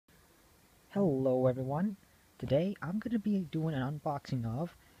Hello everyone. Today I'm going to be doing an unboxing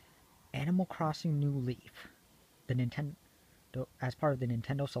of Animal Crossing New Leaf, the Nintendo as part of the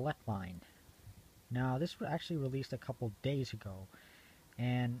Nintendo Select line. Now this was actually released a couple days ago,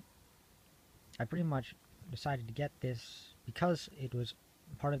 and I pretty much decided to get this because it was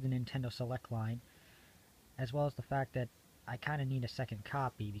part of the Nintendo Select line, as well as the fact that I kind of need a second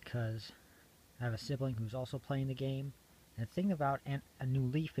copy because I have a sibling who's also playing the game. And the thing about a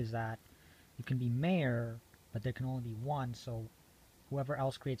New Leaf is that you can be mayor, but there can only be one, so whoever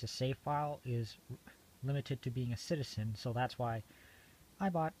else creates a save file is limited to being a citizen, so that's why I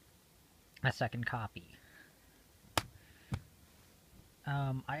bought a second copy.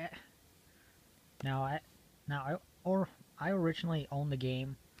 I now I now I or I originally owned the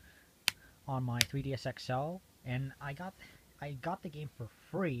game on my 3DS XL, and I got the game for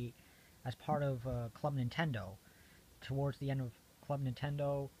free as part of Club Nintendo. Towards the end of Club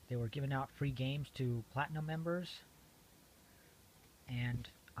Nintendo, they were giving out free games to Platinum members, and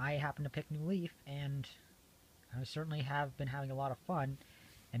I happened to pick New Leaf, and I certainly have been having a lot of fun.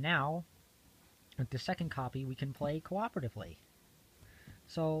 And now, with the second copy, we can play cooperatively.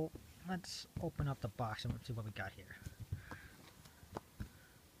 So, let's open up the box and see what we got here.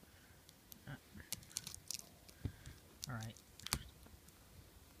 Alright.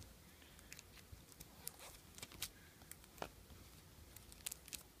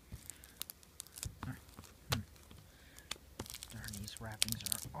 Darn, these wrappings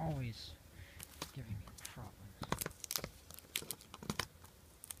are always giving me problems.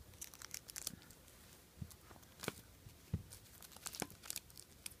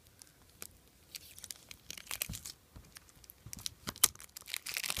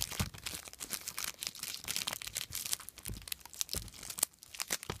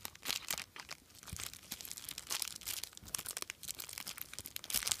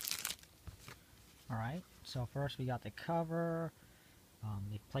 Alright, so first we got the cover.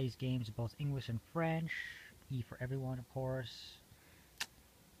 It plays games in both English and French. E for everyone, of course.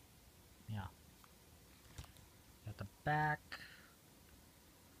 Yeah. Got the back.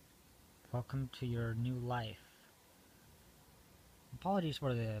 Welcome to your new life. Apologies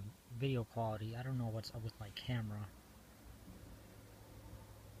for the video quality. I don't know what's up with my camera.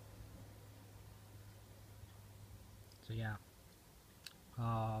 So yeah.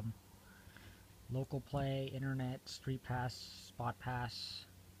 Local play, internet, street pass, spot pass,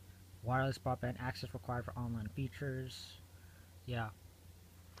 wireless broadband access required for online features. Yeah.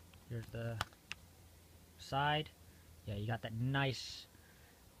 Here's the side. Yeah, you got that nice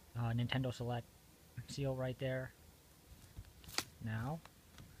Nintendo Select seal right there. Now,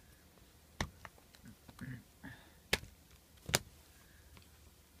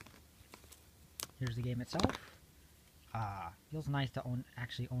 here's the game itself. Feels nice to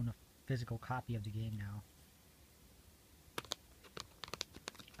actually own a physical copy of the game now.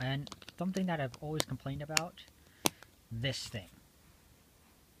 And something that I've always complained about, this thing.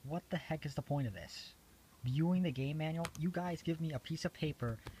 What the heck is the point of this? Viewing the game manual, you guys give me a piece of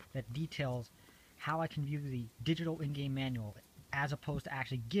paper that details how I can view the digital in-game manual as opposed to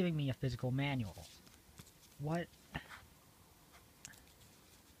actually giving me a physical manual. What?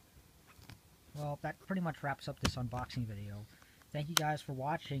 Well, that pretty much wraps up this unboxing video. Thank you guys for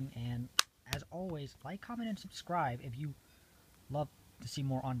watching, and as always, like, comment, and subscribe if you love to see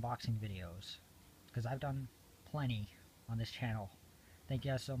more unboxing videos, because I've done plenty on this channel. Thank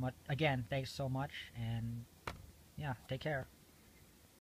you guys so much. Again, thanks so much, and yeah, take care.